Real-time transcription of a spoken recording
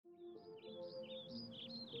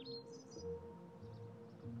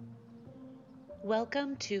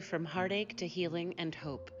Welcome to From Heartache to Healing and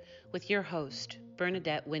Hope with your host,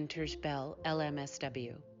 Bernadette Winters Bell,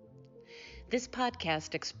 LMSW. This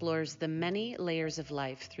podcast explores the many layers of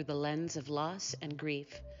life through the lens of loss and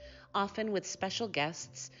grief, often with special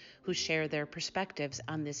guests who share their perspectives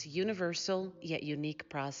on this universal yet unique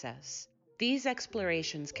process. These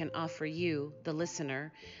explorations can offer you, the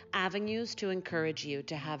listener, avenues to encourage you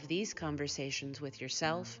to have these conversations with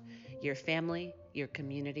yourself, your family, your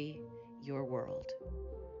community, your world.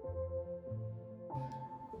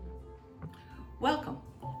 Welcome.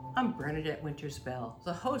 I'm Bernadette Winters Bell,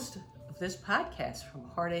 the host of this podcast, From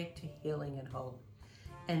Heartache to Healing and Hope.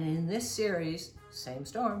 And in this series, same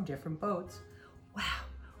storm, different boats. Wow,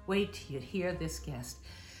 wait till you hear this guest,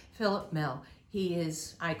 Philip Mell. He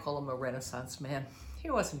is, I call him a Renaissance man.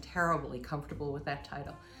 He wasn't terribly comfortable with that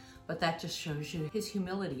title, but that just shows you his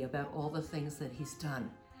humility about all the things that he's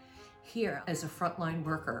done here as a frontline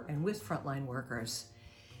worker and with frontline workers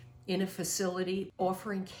in a facility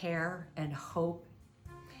offering care and hope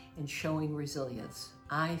and showing resilience.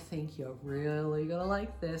 I think you're really gonna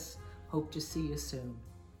like this. Hope to see you soon.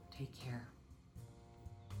 Take care.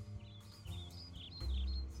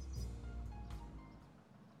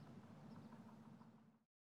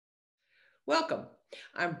 Welcome.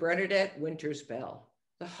 I'm Bernadette Winters Bell,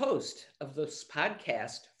 the host of this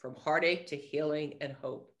podcast, From Heartache to Healing and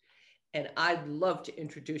Hope. And I'd love to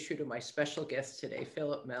introduce you to my special guest today,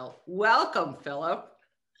 Philip Mell. Welcome, Philip.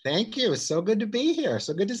 Thank you. So good to be here.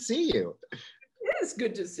 So good to see you. It is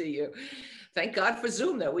good to see you. Thank God for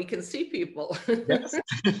Zoom that we can see people. Yes.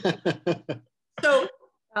 So,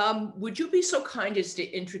 would you be so kind as to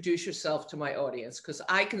introduce yourself to my audience? Because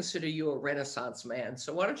I consider you a Renaissance man.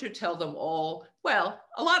 So why don't you tell them all, well,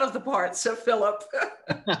 a lot of the parts of Philip.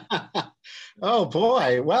 Oh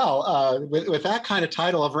boy. Well, with that kind of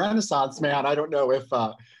title of Renaissance man, I don't know if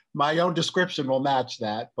my own description will match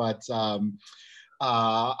that, but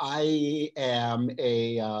I am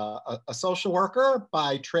a social worker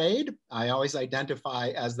by trade. I always identify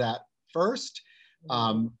as that first.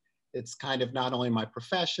 It's kind of not only my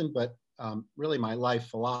profession, but really my life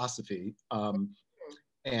philosophy.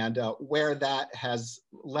 And where that has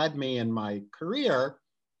led me in my career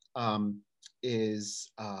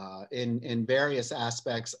is in various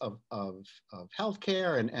aspects of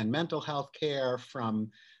healthcare and mental health care, from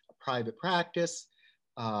private practice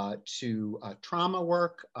to trauma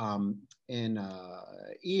work in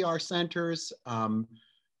ER centers.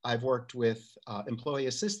 I've worked with employee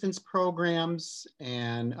assistance programs,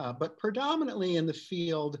 but predominantly in the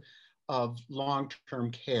field of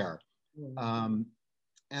long-term care.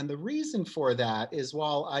 And the reason for that is,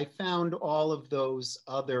 while I found all of those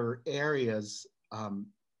other areas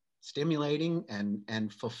stimulating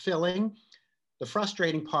and fulfilling, the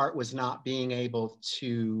frustrating part was not being able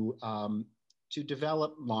to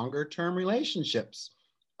develop longer-term relationships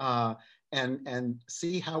and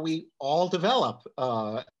see how we all develop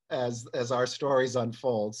as our stories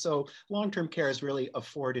unfold. So long-term care has really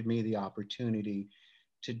afforded me the opportunity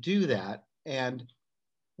to do that. And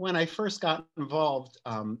when I first got involved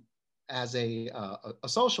as a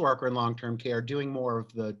social worker in long-term care, doing more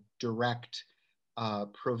of the direct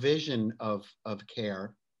provision of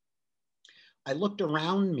care, I looked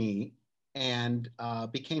around me and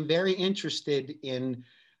became very interested in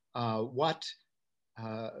what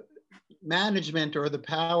management or the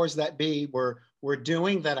powers that be were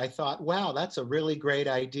doing, that I thought, wow, that's a really great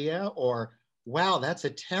idea, or wow, that's a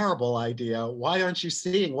terrible idea. Why aren't you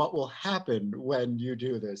seeing what will happen when you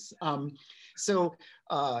do this? So,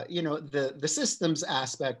 the systems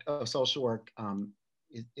aspect of social work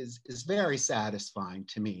is very satisfying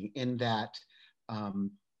to me, in that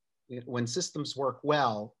when systems work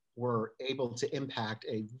well, we're able to impact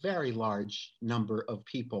a very large number of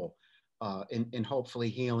people in hopefully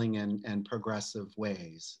healing and progressive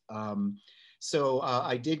ways. So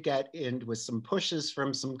I did get in with some pushes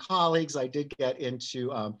from some colleagues. I did get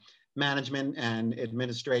into management and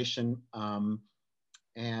administration,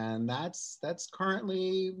 and that's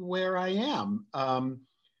currently where I am.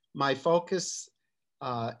 My focus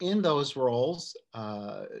in those roles,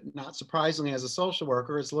 not surprisingly as a social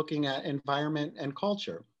worker, is looking at environment and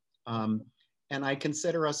culture. And I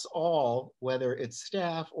consider us all, whether it's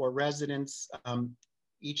staff or residents,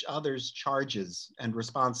 each other's charges and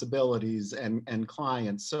responsibilities and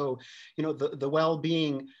clients. So, the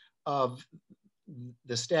well-being of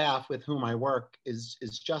the staff with whom I work is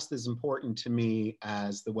just as important to me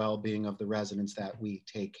as the well-being of the residents that we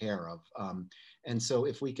take care of. And so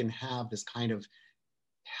if we can have this kind of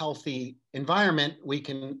healthy environment, we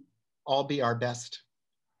can all be our best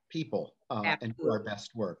people and do our Absolutely.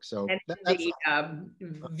 best work. So And that's the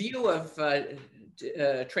view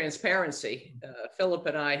of transparency, Philip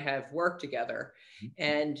and I have worked together,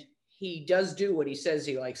 and he does do what he says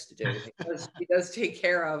he likes to do. He does take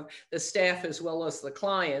care of the staff as well as the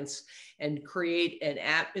clients and create an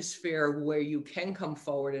atmosphere where you can come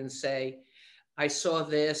forward and say, I saw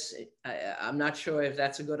this, I'm not sure if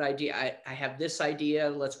that's a good idea. I have this idea,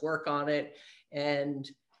 let's work on it. And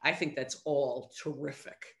I think that's all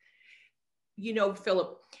terrific. You know,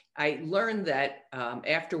 Philip, I learned that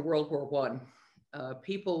after World War I,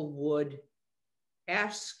 people would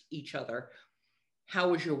ask each other, how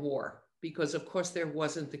was your war? Because of course there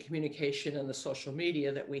wasn't the communication and the social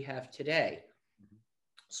media that we have today.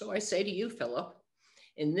 So I say to you, Philip,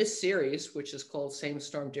 in this series, which is called Same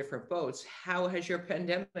Storm, Different Boats, how has your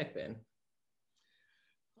pandemic been?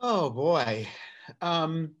 Oh boy.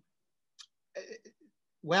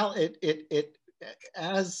 Well, it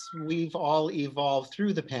as we've all evolved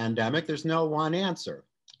through the pandemic, there's no one answer.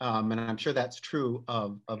 And I'm sure that's true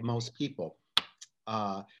of most people.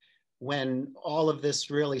 When all of this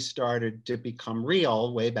really started to become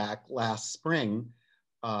real way back last spring,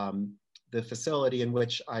 the facility in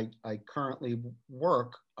which I currently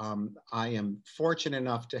work, I am fortunate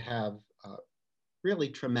enough to have really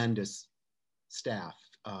tremendous staff,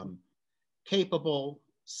 capable,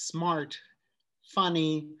 smart,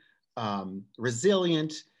 funny,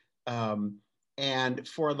 resilient, and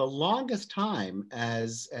for the longest time,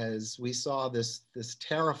 as we saw this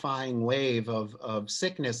terrifying wave of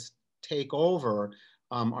sickness take over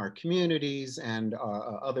our communities and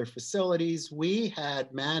other facilities, we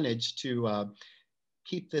had managed to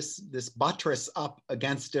keep this buttress up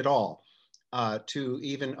against it all, to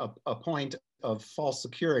even a point of false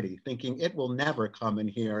security, thinking it will never come in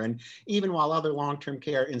here. And even while other long-term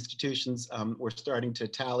care institutions were starting to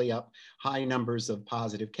tally up high numbers of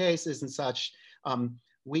positive cases and such,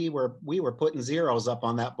 we were putting zeros up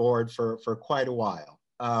on that board for quite a while.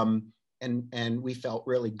 And we felt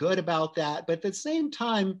really good about that. But at the same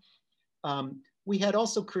time, we had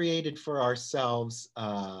also created for ourselves,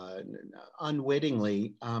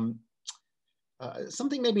 unwittingly,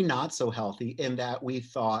 something maybe not so healthy, in that we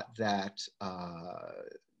thought that,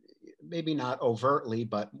 maybe not overtly,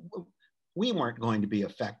 but we weren't going to be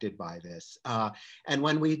affected by this. And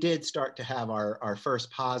when we did start to have our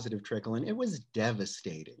first positive trickle in, it was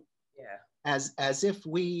devastating. Yeah. As if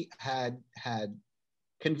we had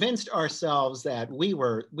convinced ourselves that we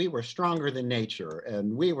were stronger than nature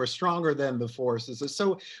and we were stronger than the forces.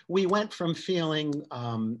 So we went from feeling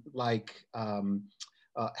like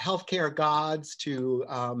healthcare gods to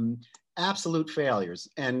absolute failures.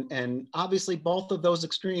 And obviously both of those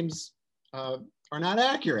extremes are not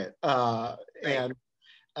accurate. Right.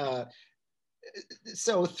 And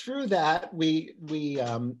so through that,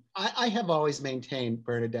 I have always maintained,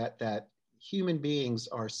 Bernadette, that human beings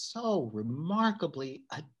are so remarkably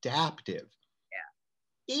adaptive,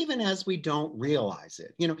 even as we don't realize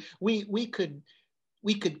it. You know, we could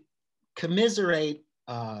commiserate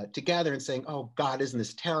together and saying, oh God, isn't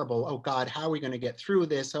this terrible? Oh God, how are we going to get through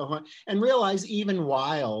this? And realize even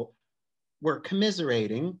while we're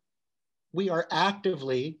commiserating, we are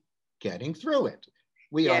actively getting through it.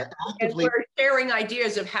 We are actively, and we're sharing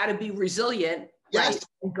ideas of how to be resilient. Yes. Right,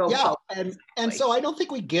 and go yeah. And so I don't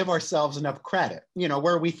think we give ourselves enough credit, you know,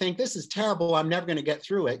 where we think this is terrible, I'm never going to get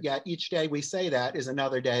through it. Yet each day we say that is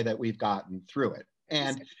another day that we've gotten through it.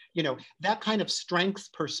 And, you know, that kind of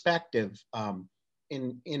strength perspective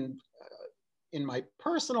in my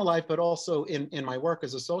personal life, but also in my work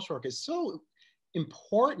as a social worker, is so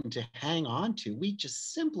important to hang on to. We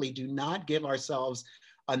just simply do not give ourselves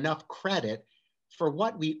enough credit for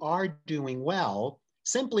what we are doing well,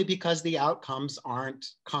 simply because the outcomes aren't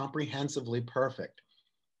comprehensively perfect,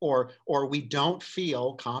 or we don't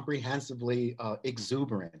feel comprehensively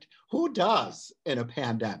exuberant. Who does in a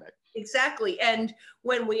pandemic? Exactly. And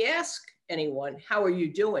when we ask anyone, how are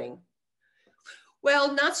you doing?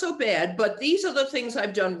 Well, not so bad, but these are the things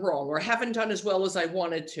I've done wrong or haven't done as well as I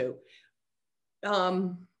wanted to.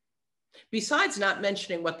 Besides not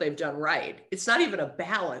mentioning what they've done right, it's not even a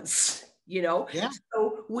balance, you know? Yeah.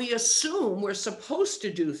 So we assume we're supposed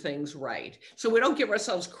to do things right. So we don't give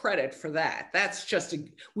ourselves credit for that. That's just,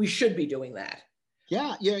 we should be doing that.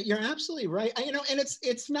 Yeah, you're absolutely right. You know, and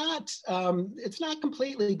it's not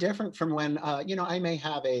completely different from when you know, I may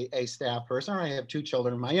have a staff person, or I have two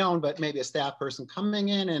children of my own, but maybe a staff person coming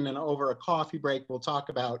in, and then over a coffee break, we'll talk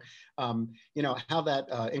about you know, how that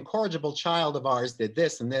incorrigible child of ours did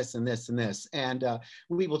this and this and this and this, and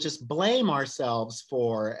we will just blame ourselves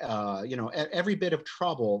for you know, every bit of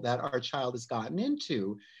trouble that our child has gotten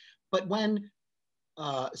into. But when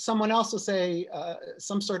someone else will say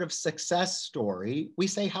some sort of success story, we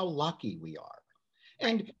say how lucky we are.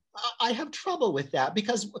 And I have trouble with that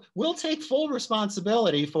because we'll take full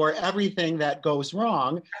responsibility for everything that goes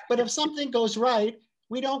wrong. But if something goes right,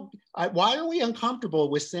 we don't, why are we uncomfortable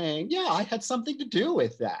with saying, yeah, I had something to do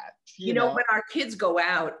with that? You know, when our kids go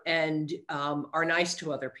out and are nice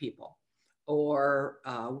to other people or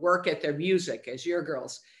work at their music as your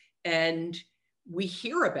girls, and we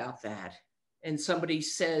hear about that and somebody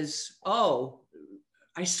says, oh,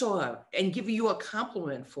 I saw, and give you a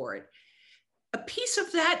compliment for it. A piece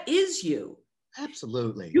of that is you.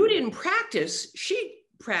 Absolutely. You didn't practice, she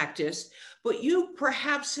practiced, but you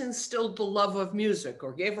perhaps instilled the love of music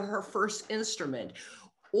or gave her her first instrument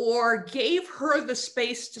or gave her the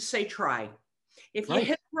space to say, try. If you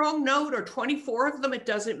hit the wrong note or 24 of them, it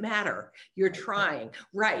doesn't matter. You're trying,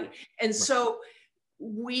 right? And so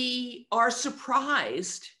we are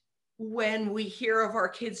surprised when we hear of our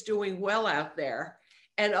kids doing well out there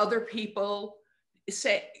and other people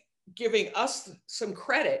say, giving us some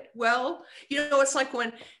credit. Well, you know, it's like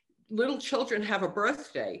when little children have a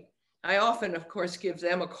birthday. I often, of course, give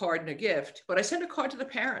them a card and a gift, but I send a card to the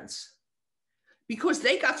parents because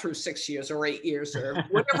they got through 6 years or 8 years or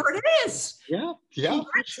whatever it is. Yeah.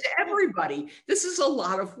 Congrats to everybody. This is a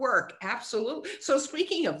lot of work. Absolutely. So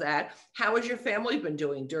speaking of that, how has your family been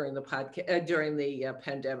doing during the during the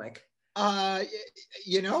pandemic?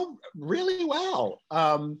 You know, really well.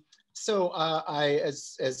 So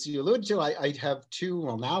as you alluded to, I have two,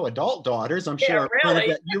 well, now adult daughters. I'm sure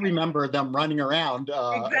really. You remember them running around.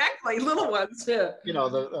 Exactly, little ones. Yeah. You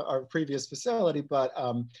know, our previous facility, but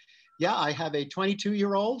yeah, I have a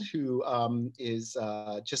 22-year-old who is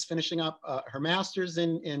just finishing up her master's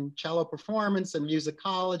in cello performance and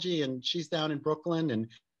musicology, and she's down in Brooklyn. And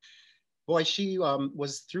boy, she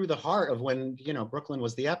was through the heart of when, you know, Brooklyn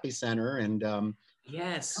was the epicenter, and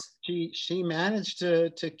yes, she managed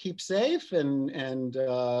to keep safe and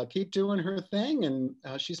keep doing her thing, and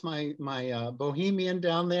she's my bohemian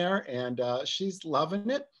down there, and she's loving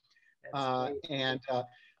it. And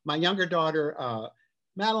my younger daughter,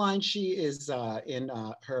 Madeline, she is in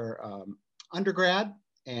her undergrad,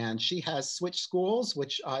 and she has switched schools,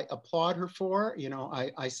 which I applaud her for. You know,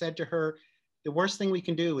 I said to her, the worst thing we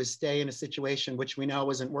can do is stay in a situation which we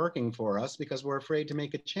know isn't working for us because we're afraid to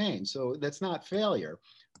make a change. So that's not failure.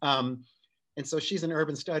 And so she's an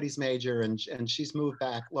urban studies major, and she's moved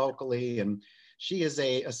back locally, and she is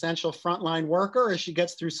a essential frontline worker as she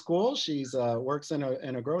gets through school. She's works in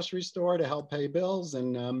a grocery store to help pay bills,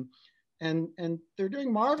 and they're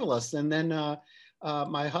doing marvelous. And then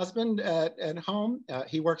my husband at home,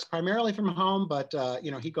 he works primarily from home, but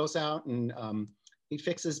you know, he goes out and he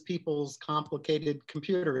fixes people's complicated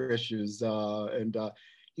computer issues, and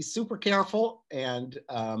he's super careful. And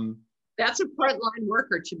that's a frontline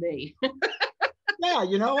worker to me. Yeah,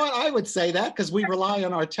 you know what? I would say that because we rely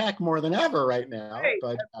on our tech more than ever right now. Right.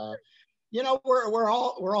 But you know, we're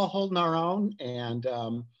all holding our own, and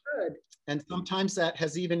good. And sometimes that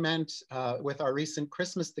has even meant with our recent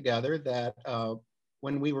Christmas together that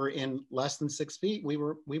when we were in less than 6 feet, we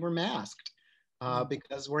were masked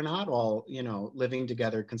because we're not all, you know, living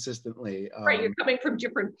together consistently. Right, you're coming from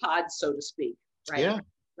different pods, so to speak. Right. Yeah.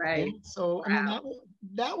 Right. Yeah. So wow. I mean,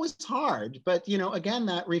 that was hard, but you know, again,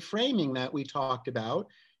 that reframing that we talked about,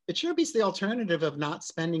 it sure beats the alternative of not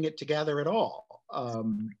spending it together at all.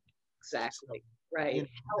 Exactly. Right. You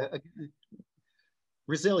know,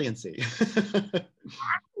 resiliency.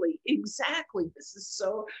 Exactly. This is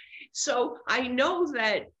so I know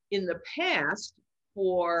that in the past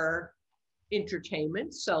for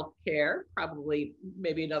entertainment, self-care, probably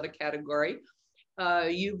maybe another category,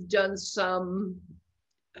 you've done some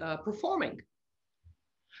performing.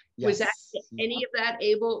 Yes. Was that any of that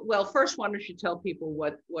able? Well, first, why don't you tell people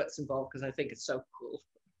what's involved, because I think it's so cool.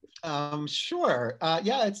 Sure.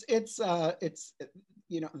 Yeah, it's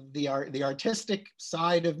you know, the artistic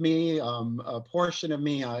side of me, a portion of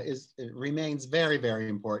me it remains very, very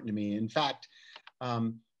important to me. In fact,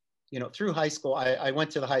 you know, through high school, I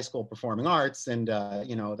went to the high school performing arts, and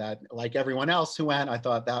you know, that like everyone else who went, I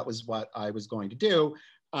thought that was what I was going to do.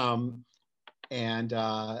 And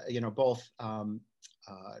you know, both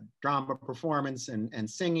drama performance and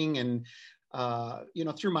singing, and you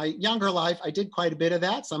know, through my younger life, I did quite a bit of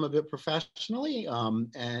that, some of it professionally,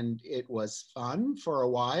 and it was fun for a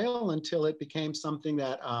while until it became something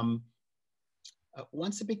that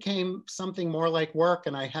once it became something more like work,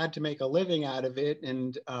 and I had to make a living out of it,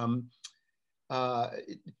 and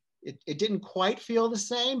it didn't quite feel the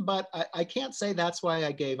same, but I can't say that's why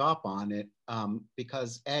I gave up on it,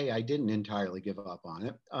 because A, I didn't entirely give up on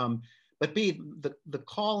it, but B, the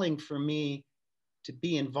calling for me to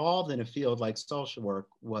be involved in a field like social work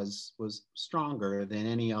was stronger than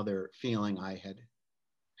any other feeling I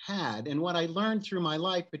had. And what I learned through my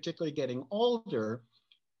life, particularly getting older,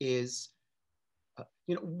 is,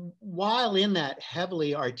 while in that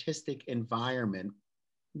heavily artistic environment,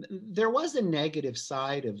 there was a negative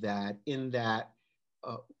side of that, in that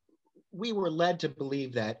we were led to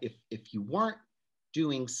believe that if you weren't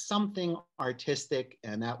doing something artistic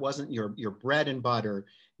and that wasn't your bread and butter,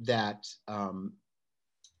 that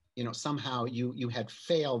somehow you had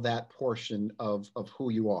failed that portion of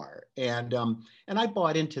who you are. And I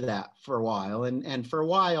bought into that for a while. And for a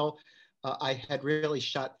while, I had really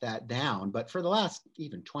shut that down. But for the last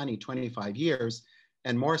even 20, 25 years,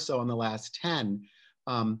 and more so in the last 10,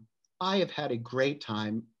 I have had a great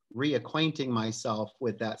time reacquainting myself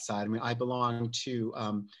with that side. I mean, I belong to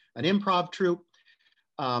an improv troupe,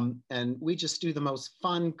 and we just do the most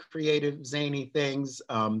fun, creative, zany things.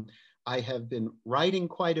 I have been writing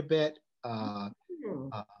quite a bit. I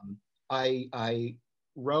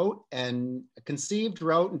wrote and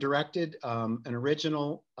wrote and directed an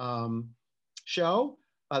original show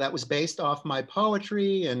that was based off my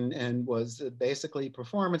poetry and was basically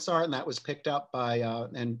performance art, and that was picked up by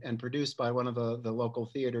and produced by one of the local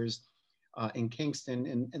theaters in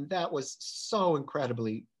Kingston, and that was so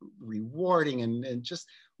incredibly rewarding, and just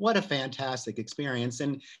what a fantastic experience.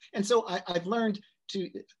 And so I've learned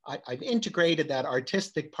I've integrated that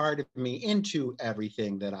artistic part of me into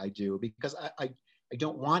everything that I do, because I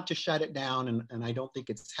don't want to shut it down, and I don't think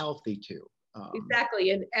it's healthy to.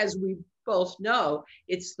 Exactly. And as we both know,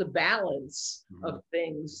 it's the balance of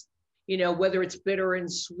things, whether it's bitter and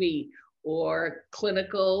sweet or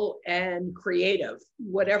clinical and creative,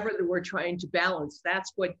 whatever that we're trying to balance,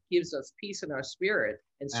 that's what gives us peace in our spirit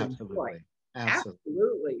and some joy.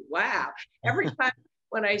 Absolutely. Wow. Every time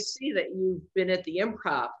when I see that you've been at the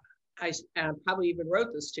Improv, I probably even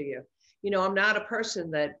wrote this to you. I'm not a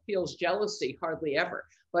person that feels jealousy hardly ever,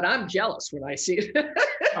 but I'm jealous when I see it.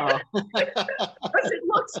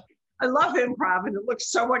 I love improv, and it looks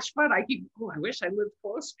so much fun. I wish I lived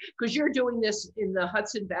close, because you're doing this in the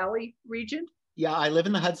Hudson Valley region. Yeah, I live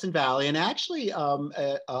in the Hudson Valley, and actually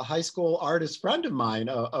a high school artist friend of mine,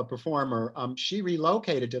 a performer, she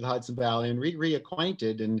relocated to the Hudson Valley and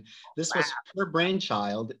reacquainted, and this was her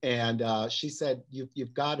brainchild, and she said,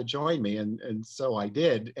 you've got to join me, and so I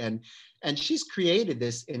did, and she's created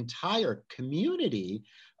this entire community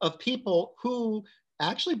of people who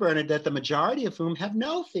actually, Bernadette, the majority of whom have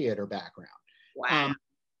no theater background. Wow.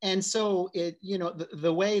 And so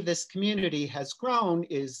the way this community has grown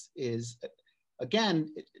is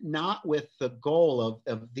again, not with the goal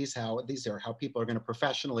of these are how people are going to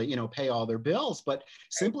professionally, pay all their bills, but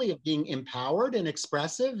simply of being empowered and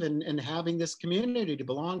expressive and having this community to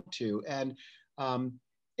belong to. And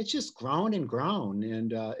it's just grown and grown,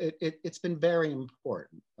 and it's been very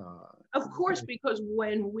important. Of course, because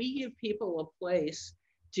when we give people a place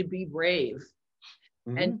to be brave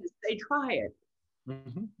and to say, try it,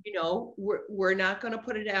 we're not going to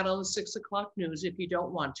put it out on the 6 o'clock news if you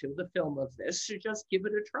don't want to, the film of this. So just give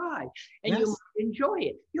it a try, and you might enjoy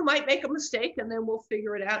it. You might make a mistake, and then we'll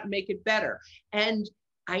figure it out and make it better. And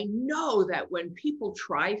I know that when people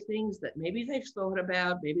try things that maybe they've thought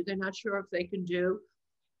about, maybe they're not sure if they can do,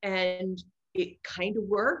 and it kind of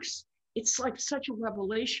works, it's like such a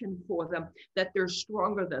revelation for them that they're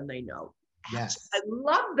stronger than they know. Yes. I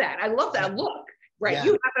love that. I love that look. Right. Yeah.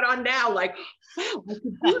 You have it on now, like, wow, I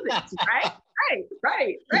could do this.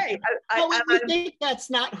 Right. We think that's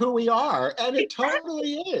not who we are, and it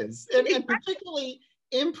totally is. And particularly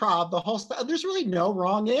improv, the whole stuff, there's really no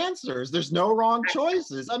wrong answers. There's no wrong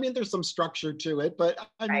choices. I mean, there's some structure to it, but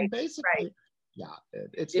I mean, basically,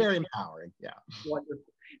 it's very empowering. Yeah. Wonderful.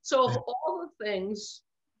 So of all the things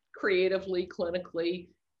creatively, clinically,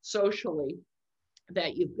 socially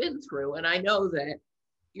that you've been through, and I know that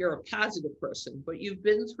you're a positive person, but you've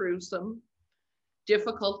been through some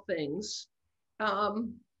difficult things.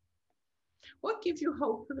 What gives you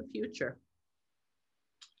hope for the future?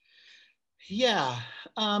 Yeah,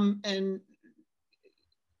 and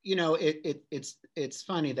it's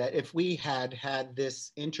funny that if we had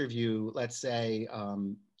this interview, let's say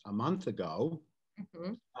a month ago,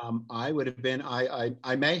 I would have been,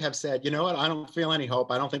 I may have said, you know what, I don't feel any hope.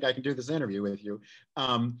 I don't think I can do this interview with you.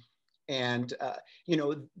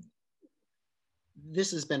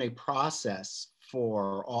 This has been a process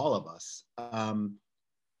for all of us.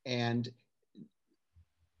 And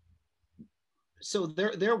so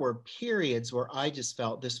there were periods where I just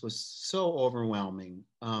felt this was so overwhelming,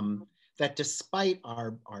 that despite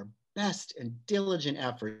our best and diligent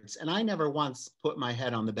efforts, and I never once put my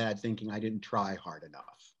head on the bed thinking I didn't try hard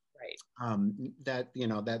enough.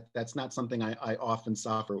 That, that's not something I often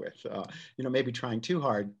suffer with. Maybe trying too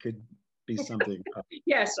hard could be something.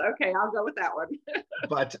 Yes, okay, I'll go with that one.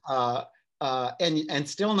 But and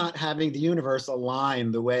still not having the universe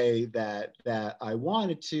align the way that I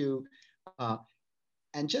wanted to,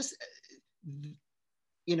 and just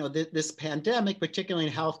this pandemic, particularly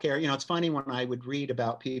in healthcare. It's funny when I would read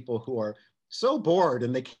about people who are so bored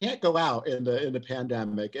and they can't go out in the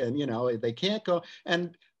pandemic, and they can't go,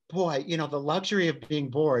 and boy, the luxury of being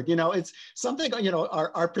bored, it's something,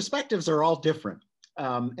 our perspectives are all different.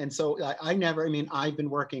 And so I've been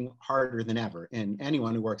working harder than ever, and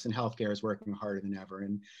anyone who works in healthcare is working harder than ever.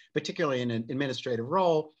 And particularly in an administrative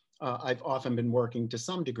role, I've often been working to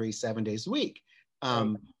some degree 7 days a week,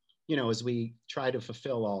 as we try to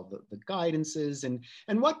fulfill all the guidances.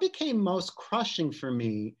 And what became most crushing for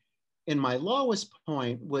me in my lowest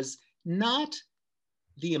point was not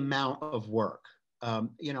the amount of work.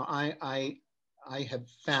 I have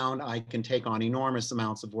found I can take on enormous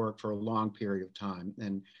amounts of work for a long period of time.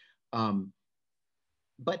 And,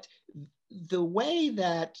 but the way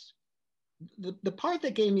that, the part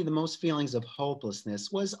that gave me the most feelings of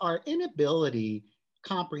hopelessness was our inability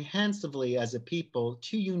comprehensively as a people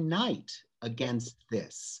to unite against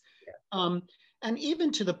this. And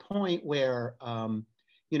even to the point where,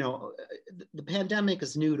 the pandemic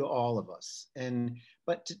is new to all of us.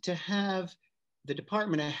 But to have the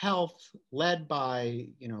Department of Health, led by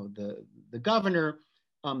the governor,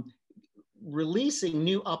 releasing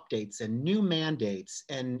new updates and new mandates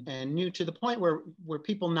and new, to the point where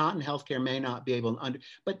people not in healthcare may not be able to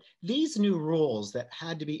but these new rules that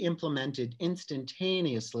had to be implemented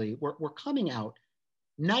instantaneously were coming out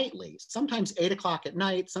nightly, sometimes 8 o'clock at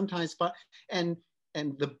night, sometimes 5, and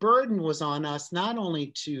the burden was on us not only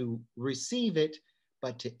to receive it,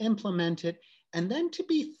 but to implement it, and then to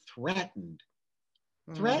be threatened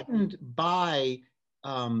by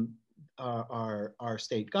our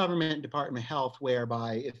state government, Department of Health,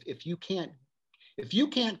 whereby if you can't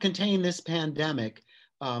contain this pandemic,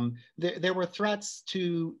 there were threats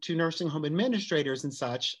to nursing home administrators and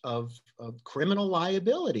such of criminal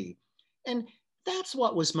liability. And that's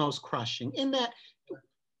what was most crushing, in that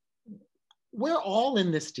we're all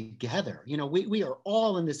in this together. We are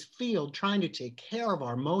all in this field trying to take care of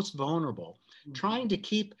our most vulnerable, trying to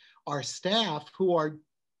keep our staff, who are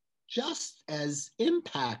just as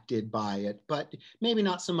impacted by it, but maybe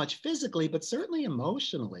not so much physically, but certainly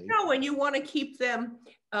emotionally. No, and you want to keep them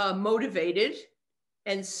motivated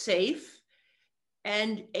and safe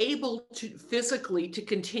and able to physically to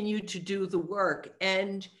continue to do the work.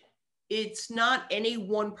 And it's not any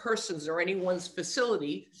one person's or anyone's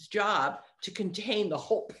facility's job to contain the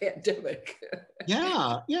whole pandemic.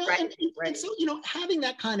 Yeah. Right. And so, having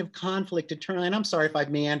that kind of conflict internally, and I'm sorry if I've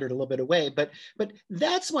meandered a little bit away, but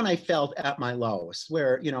that's when I felt at my lowest,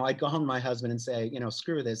 where, I'd go home to my husband and say,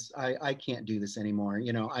 screw this, I can't do this anymore.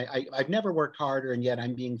 I've never worked harder, and yet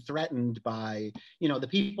I'm being threatened by, the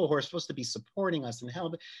people who are supposed to be supporting us and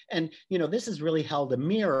help. And, this has really held a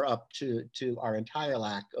mirror up to our entire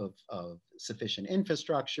lack of sufficient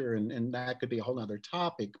infrastructure, and that could be a whole nother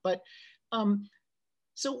topic. But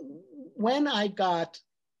so when I got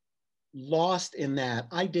lost in that,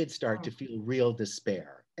 I did start to feel real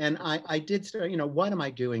despair. And I did start, what am I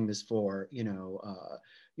doing this for?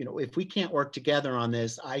 If we can't work together on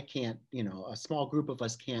this, I can't, a small group of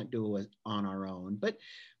us can't do it on our own. But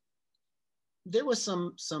there was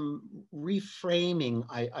some reframing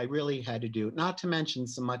I really had to do, not to mention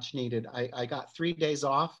some much needed. I got 3 days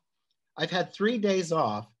off. I've had 3 days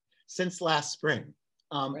off since last spring.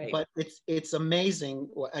 But it's amazing.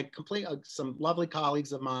 Some lovely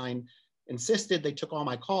colleagues of mine insisted, they took all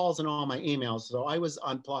my calls and all my emails. So I was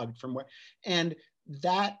unplugged from work. And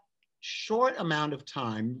that short amount of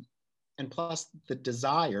time, and plus the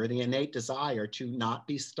innate desire to not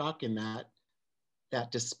be stuck in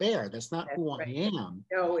that despair, that's not who I am.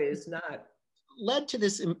 No, it is not. Led to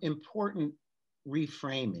this important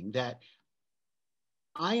reframing that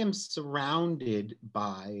I am surrounded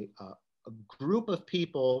by a group of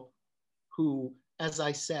people who, as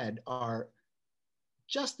I said, are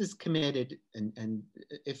just as committed and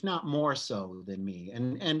if not more so than me,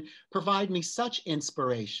 and provide me such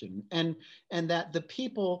inspiration, and that the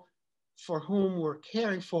people for whom we're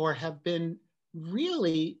caring for have been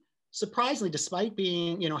really surprisingly, despite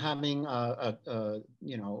being, having a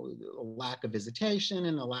lack of visitation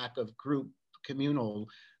and a lack of group communal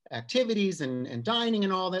activities and dining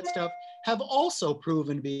and all that stuff, have also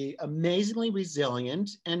proven to be amazingly resilient.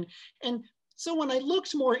 And so when I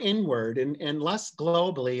looked more inward and less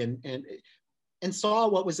globally and saw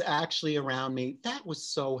what was actually around me, that was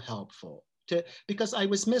so helpful because I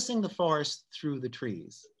was missing the forest through the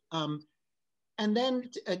trees. And then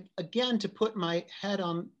again, to put my head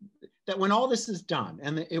on that when all this is done,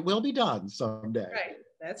 and it will be done someday. Right,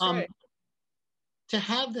 that's right. To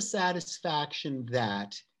have the satisfaction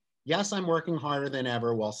that, yes, I'm working harder than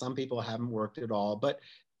ever, while some people haven't worked at all, but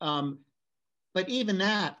even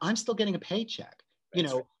that, I'm still getting a paycheck, you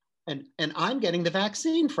know, right. and I'm getting the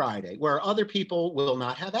vaccine Friday, where other people will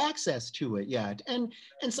not have access to it yet. And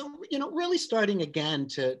so, you know, really starting again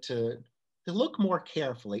to look more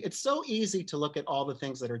carefully. It's so easy to look at all the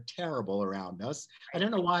things that are terrible around us. I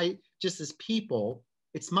don't know why, just as people,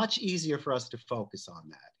 it's much easier for us to focus on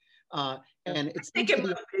that. And it's I think it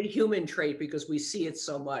must be a human trait because we see it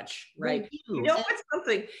so much, right? You know what's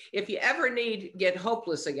something, if you ever get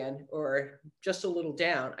hopeless again or just a little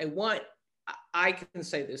down, I can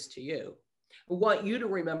say this to you. I want you to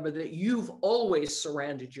remember that you've always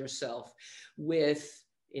surrounded yourself with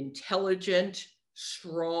intelligent,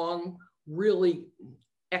 strong, really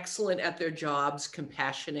excellent at their jobs,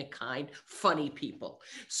 compassionate, kind, funny people.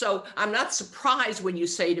 So I'm not surprised when you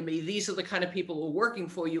say to me, these are the kind of people who are working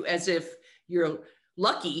for you, as if you're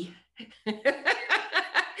lucky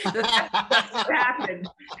that's what happened.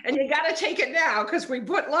 And you got to take it now because we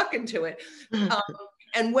put luck into it.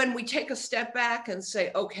 And when we take a step back and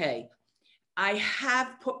say, okay, I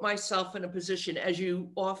have put myself in a position, as you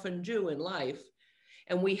often do in life,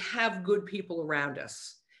 and we have good people around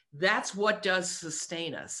us. That's what does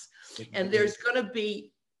sustain us. And there's going to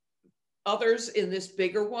be others in this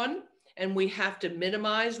bigger one, and we have to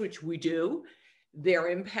minimize, which we do, their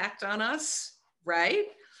impact on us, right?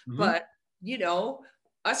 Mm-hmm. But, you know,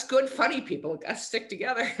 us good, funny people got to stick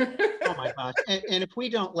together. Oh my gosh. And if we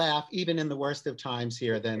don't laugh, even in the worst of times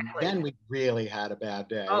here, then we really had a bad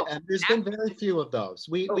day. Oh, and there's been very few of those.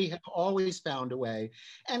 We have always found a way.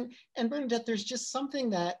 And Bernadette, there's just something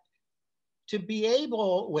that, to be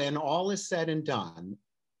able, when all is said and done,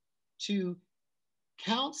 to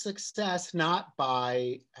count success not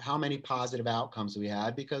by how many positive outcomes we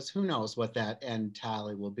had, because who knows what that end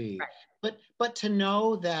tally will be, right. but to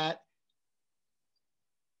know that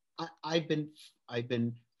I've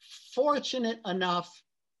been fortunate enough,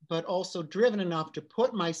 but also driven enough to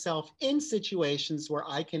put myself in situations where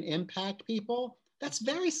I can impact people. That's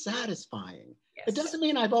very satisfying. Yes. It doesn't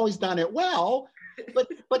mean I've always done it well,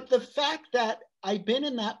 but the fact that I've been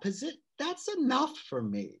in that position, that's enough for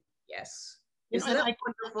me. Yes. Isn't that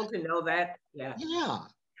wonderful to know that? Yeah. Yeah.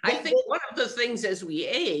 I think one of the things as we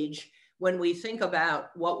age, when we think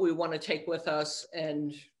about what we want to take with us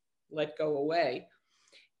and let go away,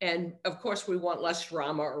 and of course we want less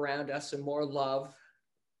drama around us and more love.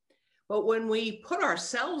 But when we put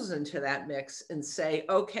ourselves into that mix and say,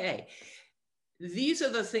 okay, these are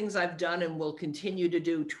the things I've done and will continue to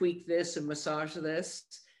do, tweak this and massage this.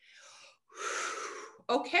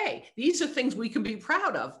 Okay, these are things we can be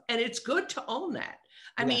proud of. And it's good to own that.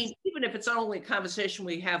 I mean, even if it's only a conversation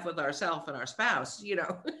we have with ourselves and our spouse, you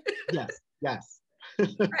know. Yes.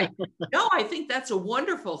 Right. No, I think that's a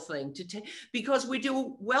wonderful thing to take, because we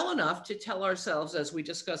do well enough to tell ourselves, as we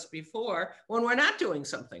discussed before, when we're not doing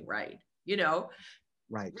something right, you know.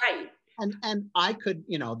 Right. Right. And I could,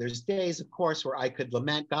 you know, there's days, of course, where I could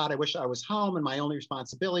lament, God, I wish I was home, and my only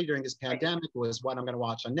responsibility during this pandemic was what I'm going to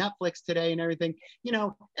watch on Netflix today and everything, you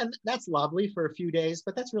know, and that's lovely for a few days,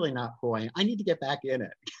 but that's really not who I am. I need to get back in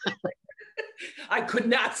it. I could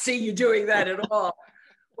not see you doing that at all.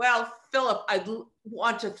 Well, Philip, I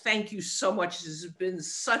want to thank you so much. This has been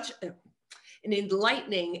such an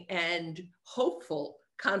enlightening and hopeful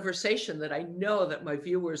conversation that I know that my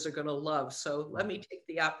viewers are going to love. So let me take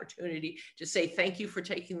the opportunity to say thank you for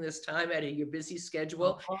taking this time out of your busy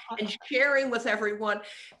schedule and sharing with everyone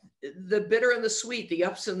the bitter and the sweet, the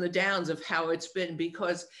ups and the downs of how it's been,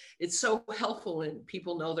 because it's so helpful and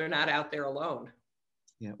people know they're not out there alone.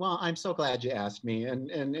 Yeah, well, I'm so glad you asked me,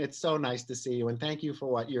 and it's so nice to see you, and thank you for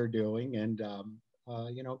what you're doing, and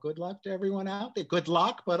you know, good luck to everyone out there. Good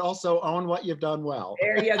luck, but also own what you've done well.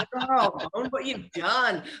 There you go. Own what you've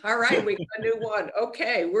done. All right, we got a new one.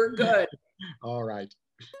 Okay, we're good. All right.